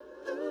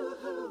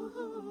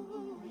Hello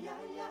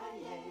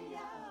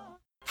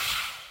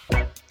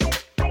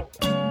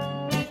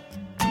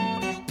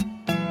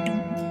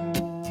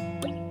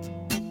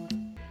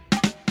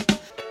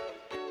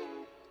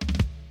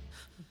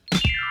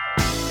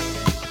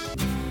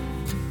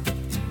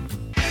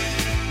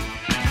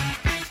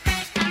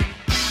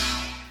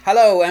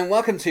and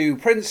welcome to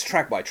Prince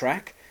Track by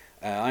Track.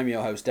 I'm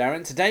your host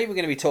Darren. Today we're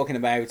going to be talking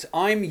about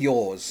I'm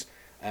Yours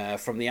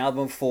from the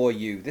album For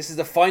You. This is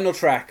the final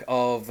track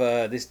of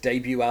this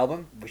debut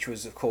album, which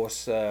was of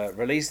course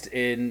released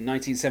in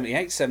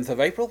 1978, 7th of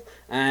April,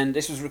 and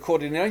this was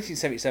recorded in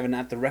 1977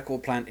 at the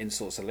record plant in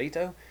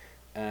Sausalito.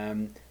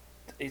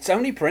 It's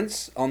only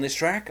Prince on this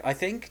track, I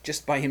think,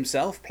 just by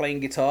himself, playing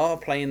guitar,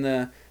 playing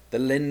the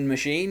Linn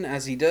machine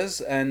as he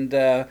does, and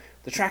the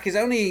track is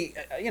only,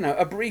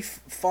 a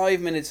brief 5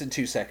 minutes and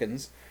 2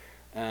 seconds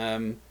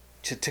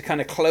to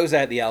kind of close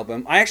out the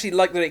album. I actually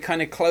like that it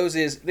kind of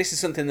closes. This is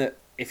something that,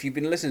 if you've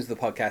been listening to the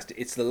podcast,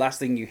 it's the last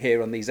thing you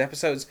hear on these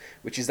episodes,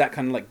 which is that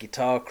kind of like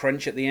guitar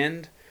crunch at the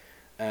end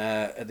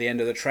of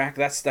the track.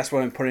 That's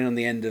what I'm putting on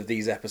the end of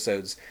these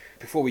episodes.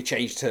 Before we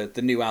change to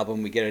the new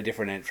album, we get a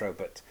different intro,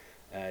 but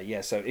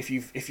so if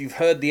you've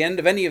heard the end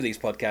of any of these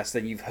podcasts,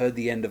 then you've heard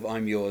the end of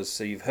I'm Yours.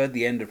 So you've heard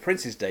the end of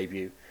Prince's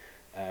debut,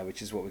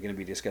 which is what we're going to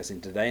be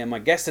discussing today. And my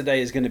guest today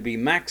is going to be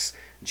Max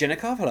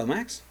Jennikov. Hello,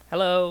 Max.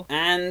 Hello.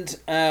 And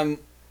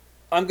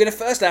I'm going to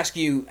first ask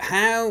you,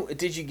 how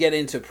did you get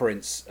into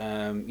Prince?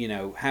 How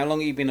long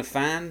have you been a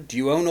fan? Do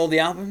you own all the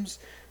albums?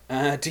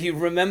 Do you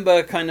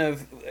remember kind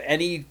of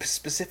any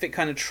specific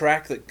kind of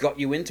track that got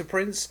you into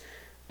Prince?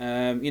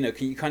 Can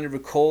you kind of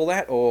recall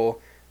that, or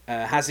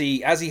has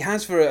he, as he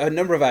has for a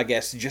number of our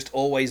guests, just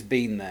always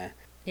been there?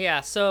 Yeah,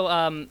 so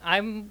I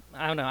don't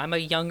know, I'm a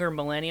younger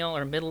millennial,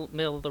 or middle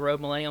of the road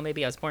millennial.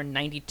 Maybe I was born in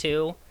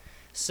 '92,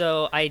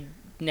 so I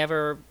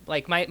never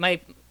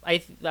I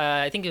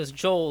think it was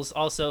Joel's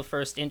also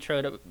first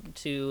intro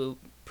to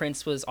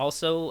Prince was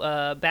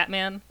also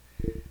Batman,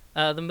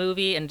 the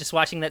movie, and just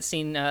watching that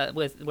scene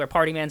where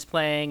Party Man's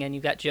playing and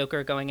you've got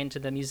Joker going into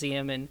the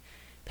museum and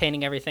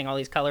painting everything all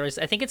these colors.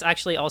 I think it's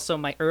actually also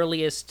my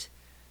earliest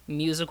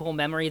musical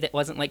memory that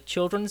wasn't like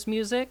children's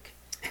music.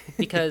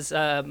 Because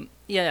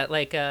we had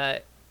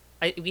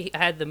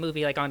the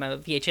movie like on a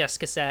VHS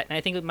cassette, and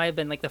I think it might have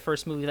been like the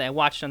first movie that I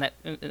watched on the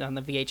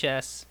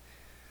VHS.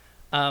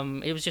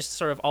 It was just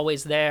sort of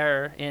always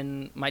there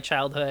in my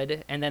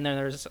childhood, and then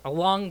there's a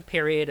long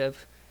period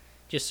of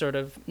just sort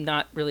of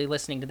not really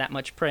listening to that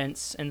much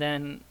Prince, and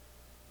then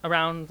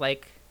around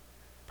like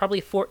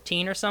probably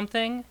 14 or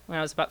something, when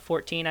I was about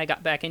 14, I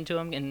got back into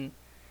him, and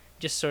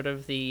just sort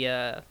of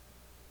the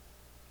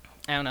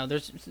I don't know,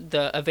 there's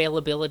the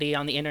availability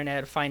on the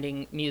internet of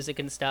finding music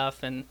and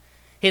stuff, and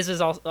his is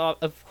also,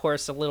 of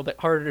course, a little bit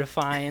harder to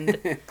find,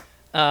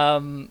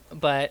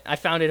 but I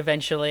found it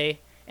eventually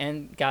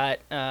and got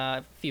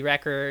a few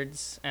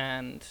records,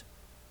 and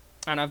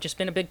I don't know, I've just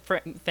been a big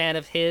fan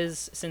of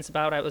his since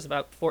I was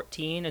about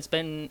 14. It's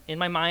been in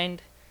my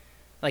mind,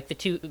 like the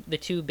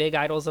two big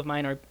idols of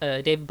mine are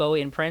David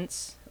Bowie and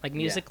Prince, like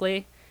musically.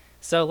 Yeah.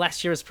 So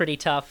last year was pretty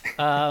tough.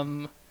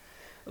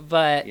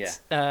 But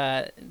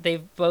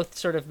they've both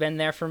sort of been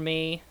there for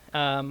me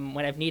when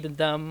I've needed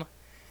them,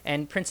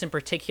 and Prince in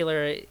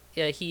particular,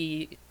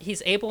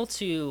 he's able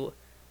to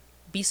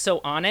be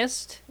so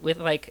honest with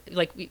like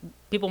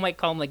people might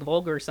call him like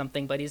vulgar or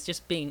something, but he's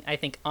just being, I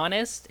think,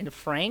 honest and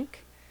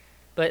frank,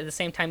 but at the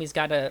same time he's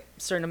got a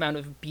certain amount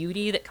of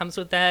beauty that comes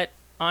with that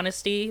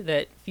honesty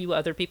that few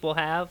other people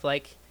have.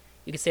 Like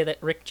you could say that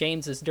Rick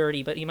James is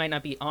dirty, but he might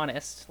not be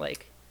honest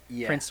like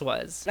Prince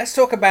was. Let's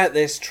talk about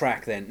this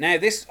track then. Now,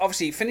 this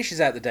obviously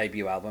finishes out the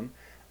debut album.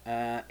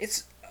 Up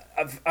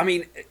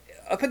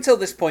until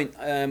this point,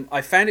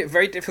 I found it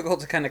very difficult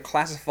to kind of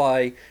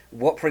classify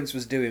what Prince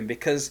was doing,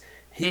 because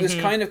he was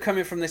kind of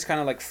coming from this kind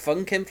of like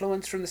funk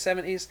influence from the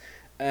 70s,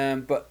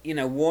 but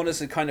Warner's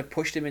had kind of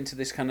pushed him into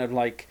this kind of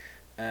like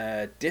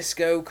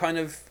disco kind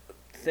of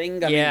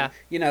thing. I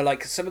mean,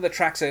 like some of the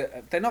tracks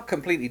they're not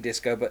completely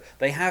disco, but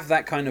they have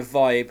that kind of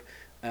vibe.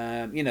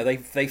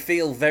 They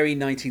feel very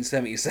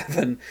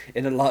 1977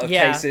 in a lot of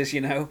cases,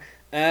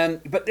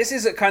 but this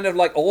is a kind of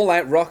like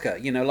all-out rocker,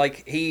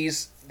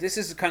 this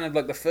is kind of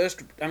like the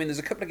first, I mean, there's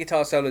a couple of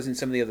guitar solos in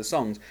some of the other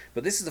songs,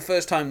 but this is the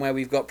first time where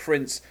we've got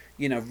Prince,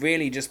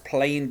 really just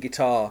playing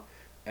guitar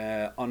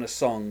on a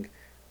song,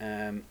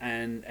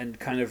 and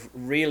kind of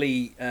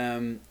really,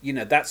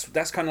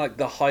 that's kind of like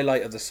the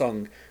highlight of the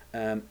song.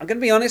 I'm going to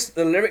be honest,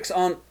 the lyrics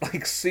aren't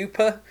like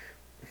super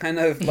kind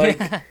of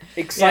like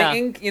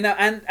exciting,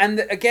 and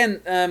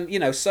again,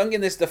 sung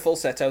in the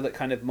falsetto that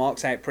kind of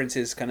marks out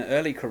Prince's kind of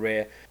early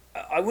career.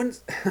 I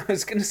was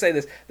going to say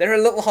this, they're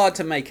a little hard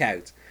to make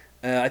out.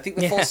 I think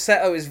the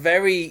falsetto is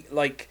very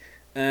like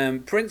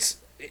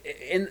Prince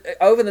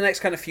over the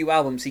next kind of few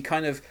albums, he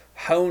kind of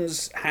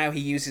hones how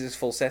he uses his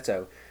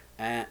falsetto.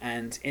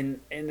 And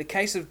in the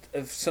case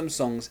of some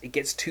songs, it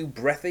gets too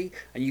breathy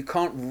and you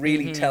can't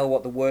really tell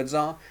what the words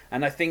are.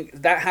 And I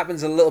think that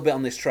happens a little bit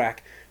on this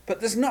track. But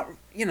there's not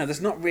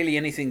really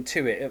anything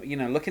to it.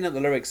 Looking at the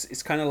lyrics,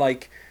 it's kind of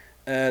like,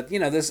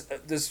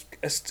 there's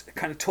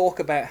kind of talk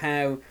about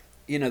how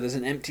there's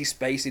an empty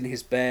space in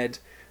his bed,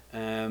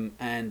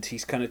 and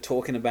he's kind of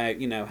talking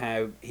about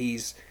how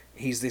he's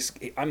this.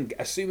 I'm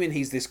assuming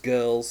he's this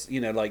girl's.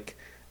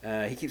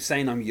 He keeps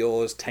saying, "I'm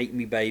yours, take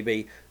me,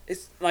 baby."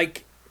 It's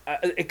like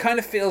it kind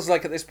of feels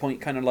like at this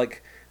point, kind of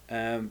like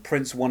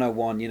Prince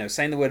 101.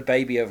 Saying the word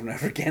 "baby" over and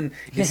over again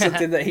is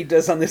something that he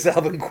does on this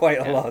album quite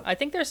a lot. I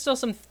think there's still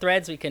some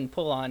threads we can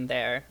pull on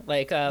there,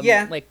 like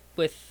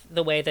with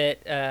the way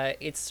that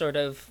it's sort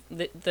of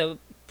the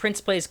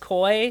Prince plays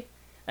coy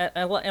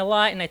a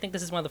lot, and I think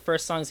this is one of the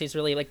first songs he's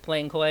really like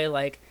playing coy,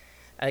 like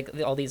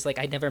all these like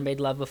I never made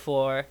love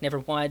before, never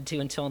wanted to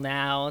until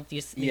now.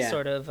 These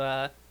sort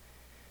of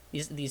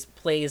these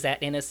plays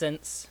at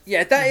innocence.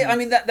 Yeah, I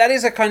mean that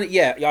is a kind of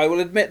I will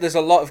admit there's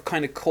a lot of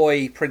kind of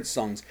coy Prince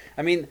songs.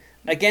 I mean,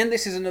 again,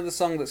 this is another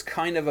song that's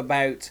kind of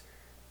about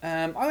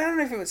I don't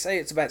know if I would say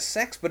it's about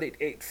sex, but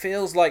it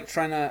feels like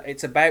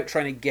it's about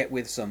trying to get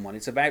with someone.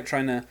 It's about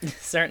trying to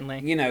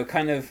certainly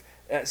kind of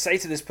say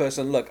to this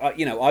person, look,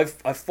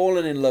 I've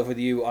fallen in love with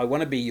you. I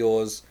want to be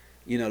yours.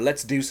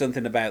 Let's do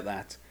something about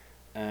that.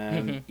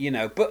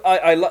 But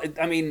I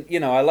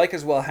like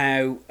as well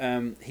how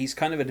he's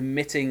kind of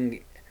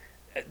admitting.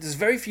 There's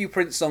very few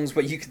Prince songs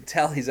where you can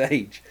tell his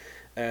age.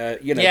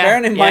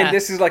 Bearing in mind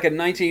this is like a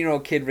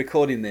 19-year-old kid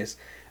recording this.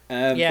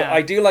 But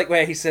I do like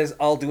where he says,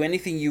 "I'll do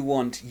anything you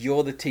want.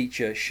 You're the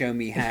teacher. Show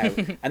me how."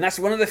 And that's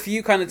one of the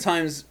few kind of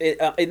times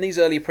in these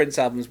early Prince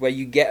albums where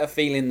you get a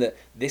feeling that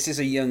this is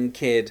a young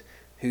kid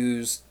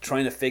who's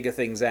trying to figure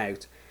things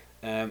out,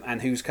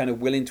 and who's kind of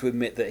willing to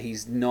admit that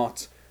he's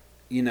not,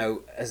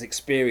 as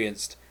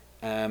experienced.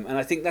 And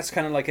I think that's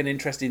kind of like an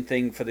interesting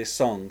thing for this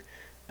song.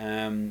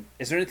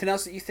 Is there anything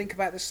else that you think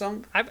about this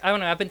song? I don't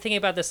know. I've been thinking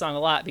about this song a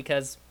lot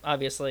because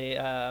obviously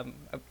I've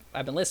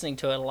been listening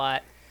to it a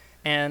lot.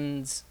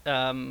 And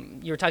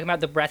you were talking about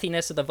the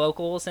breathiness of the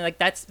vocals, and like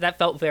that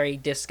felt very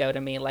disco to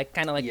me, like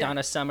kind of like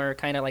Donna Summer,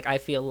 kind of like I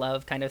Feel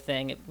Love kind of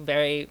thing.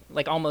 Very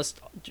like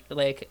almost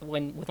like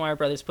when with Warner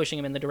Brothers pushing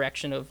him in the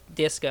direction of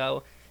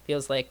disco,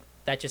 feels like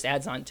that just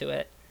adds on to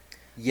it.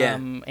 Yeah.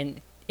 And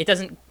it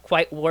doesn't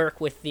quite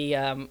work with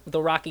the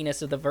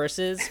rockiness of the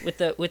verses with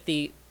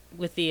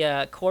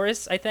the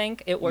chorus. I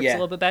think it works a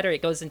little bit better.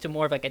 It goes into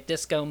more of like a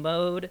disco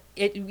mode.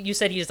 You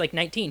said he's like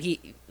 19.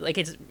 He like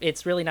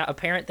it's really not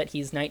apparent that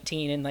he's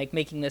 19 and like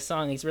making this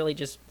song. He's really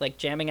just like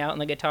jamming out on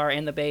the guitar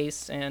and the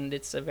bass, and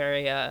it's a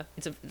very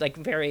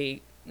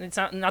it's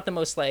not the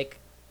most like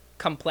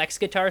complex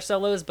guitar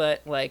solos,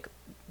 but like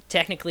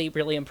technically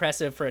really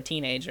impressive for a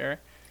teenager.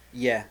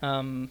 Yeah.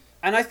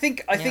 And I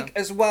think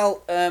as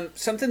well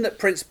something that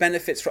Prince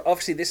benefits from.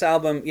 Obviously, this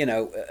album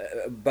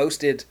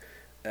boasted.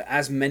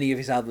 As many of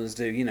his albums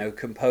do,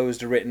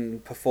 composed, written,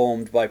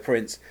 performed by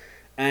Prince,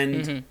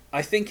 and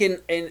I think in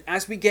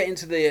as we get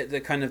into the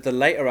kind of the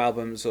later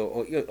albums,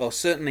 or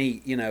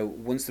certainly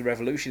once the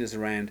Revolution is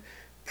around,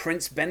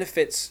 Prince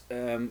benefits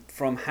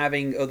from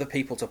having other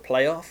people to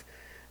play off,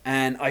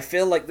 and I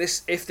feel like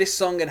if this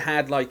song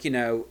had like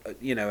an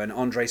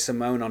Andre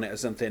Simone on it or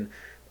something.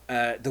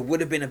 There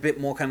would have been a bit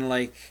more kind of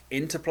like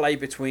interplay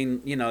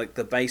between like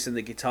the bass and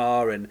the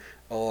guitar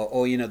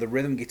or the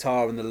rhythm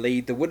guitar and the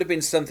lead. There would have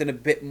been something a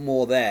bit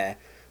more there,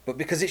 but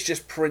because it's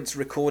just Prince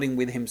recording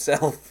with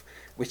himself,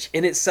 which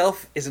in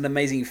itself is an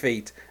amazing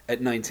feat at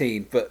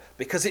 19, but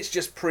because it's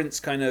just Prince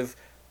kind of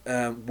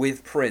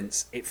with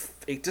Prince,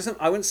 it doesn't,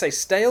 I wouldn't say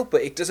stale,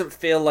 but it doesn't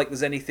feel like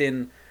there's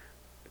anything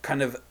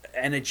kind of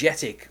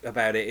energetic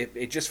about it.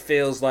 It just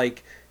feels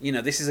like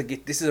this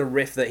is a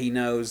riff that he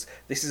knows.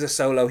 This is a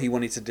solo he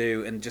wanted to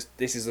do, and just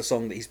this is the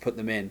song that he's put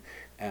them in.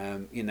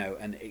 And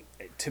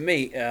to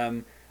me,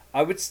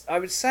 I would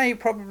say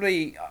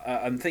probably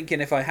I'm thinking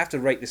if I have to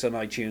rate this on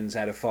iTunes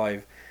out of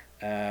 5,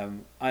 I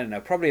don't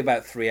know, probably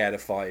about 3 out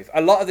of 5.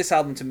 A lot of this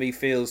album to me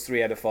feels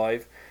 3 out of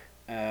 5.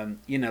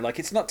 Like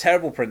it's not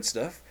terrible Prince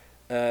stuff,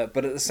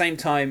 but at the same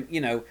time,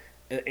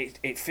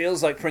 it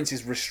feels like Prince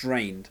is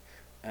restrained.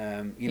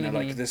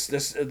 Like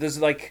there's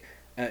like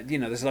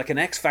there's like an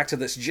X factor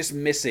that's just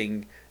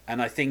missing,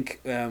 and I think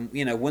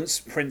once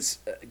Prince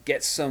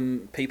gets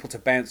some people to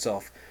bounce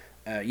off,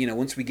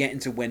 once we get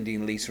into Wendy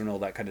and Lisa and all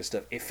that kind of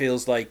stuff, it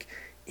feels like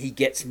he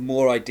gets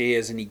more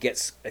ideas and he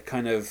gets a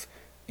kind of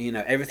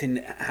everything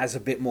has a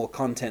bit more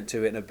content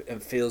to it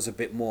and feels a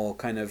bit more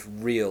kind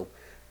of real,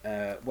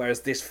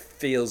 whereas this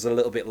feels a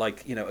little bit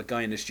like a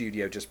guy in the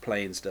studio just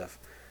playing stuff.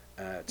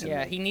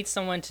 He needs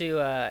someone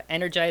to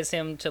energize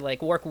him to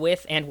like work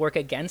with and work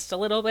against a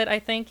little bit. I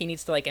think he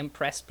needs to like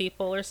impress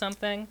people or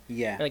something.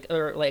 Yeah.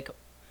 Or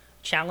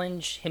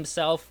challenge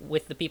himself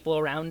with the people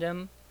around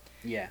him.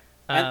 Yeah.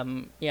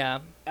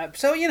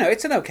 So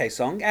it's an okay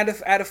song. Out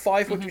of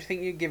 5, what do you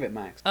think you'd give it,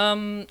 Max?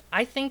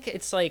 I think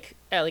it's like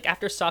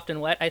after Soft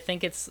and Wet, I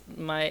think it's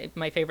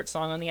my favorite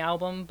song on the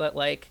album. But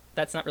like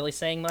that's not really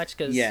saying much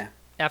because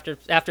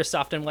After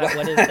Soft and Wet,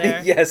 what is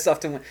there? Yeah,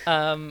 Soft and Wet.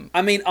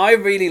 I mean, I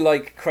really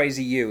like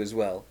Crazy You as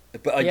well,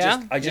 but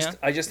I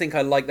just think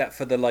I like that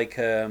for the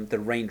the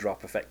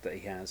raindrop effect that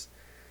he has.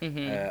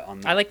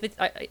 on that. I like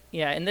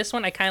yeah. In this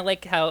one, I kind of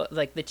like how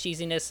like the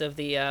cheesiness of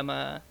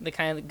the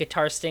kind of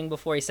guitar sting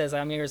before he says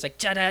 "I'm yours,"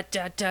 like "ja da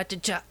da da da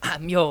ja,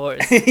 I'm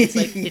yours." It's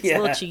like it's a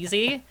little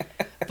cheesy,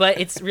 but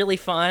it's really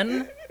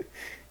fun.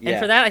 And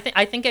for that,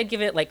 I think I'd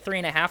give it like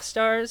 3.5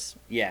 stars.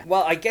 Yeah.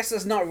 Well, I guess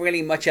there's not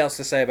really much else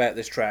to say about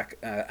this track.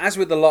 As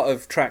with a lot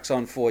of tracks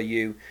on For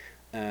You,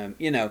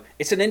 you know,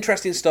 it's an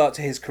interesting start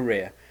to his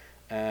career.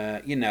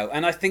 You know,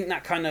 and I think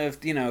that kind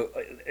of, you know,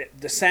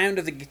 the sound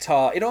of the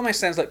guitar, it almost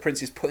sounds like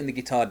Prince is putting the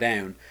guitar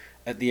down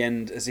at the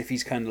end as if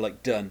he's kind of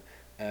like done.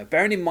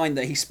 Bearing in mind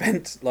that he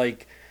spent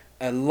like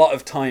a lot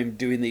of time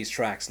doing these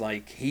tracks.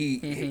 Like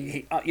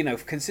he you know,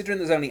 considering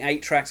there's only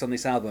 8 tracks on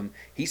this album,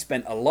 he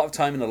spent a lot of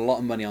time and a lot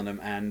of money on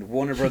them, and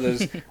Warner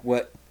Brothers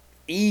were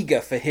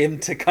eager for him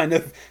to kind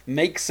of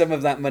make some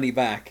of that money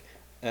back.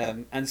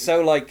 And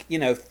so, like, you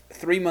know,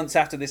 3 months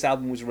after this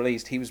album was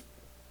released, he was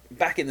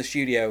back in the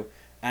studio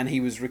and he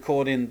was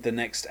recording the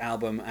next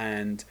album,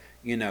 and,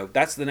 you know,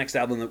 that's the next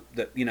album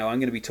that you know, I'm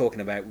going to be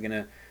talking about. We're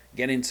going to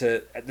get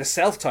into the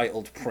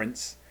self-titled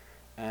Prince.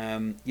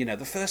 You know,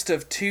 the first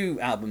of 2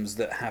 albums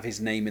that have his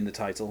name in the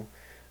title.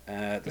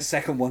 The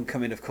second one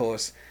coming, of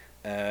course,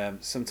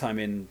 sometime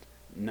in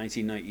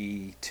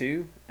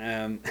 1992,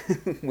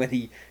 when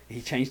he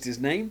changed his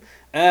name.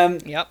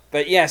 Yep.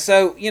 But yeah,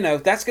 so, you know,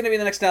 that's going to be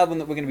the next album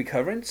that we're going to be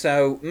covering.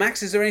 So,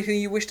 Max, is there anything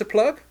you wish to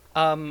plug?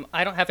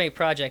 I don't have any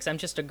projects. I'm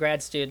just a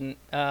grad student.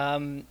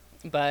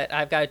 But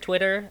I've got a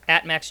Twitter,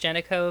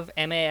 @MaxGenikov,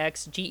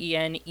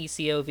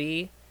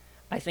 MaxGenecov.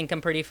 I think I'm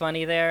pretty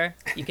funny there.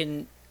 You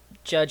can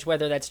judge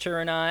whether that's true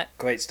or not.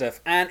 Great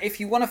stuff. And if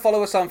you want to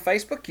follow us on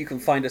Facebook, you can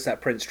find us at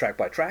Prince Track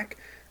by Track,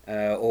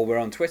 or we're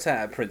on Twitter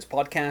at Prince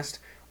Podcast.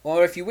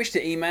 Or if you wish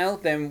to email,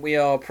 then we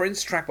are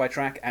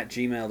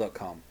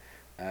princetrackbytrack@gmail.com.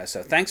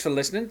 So thanks for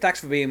listening.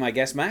 Thanks for being my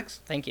guest, Max.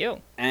 Thank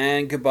you.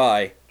 And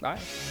goodbye. Bye.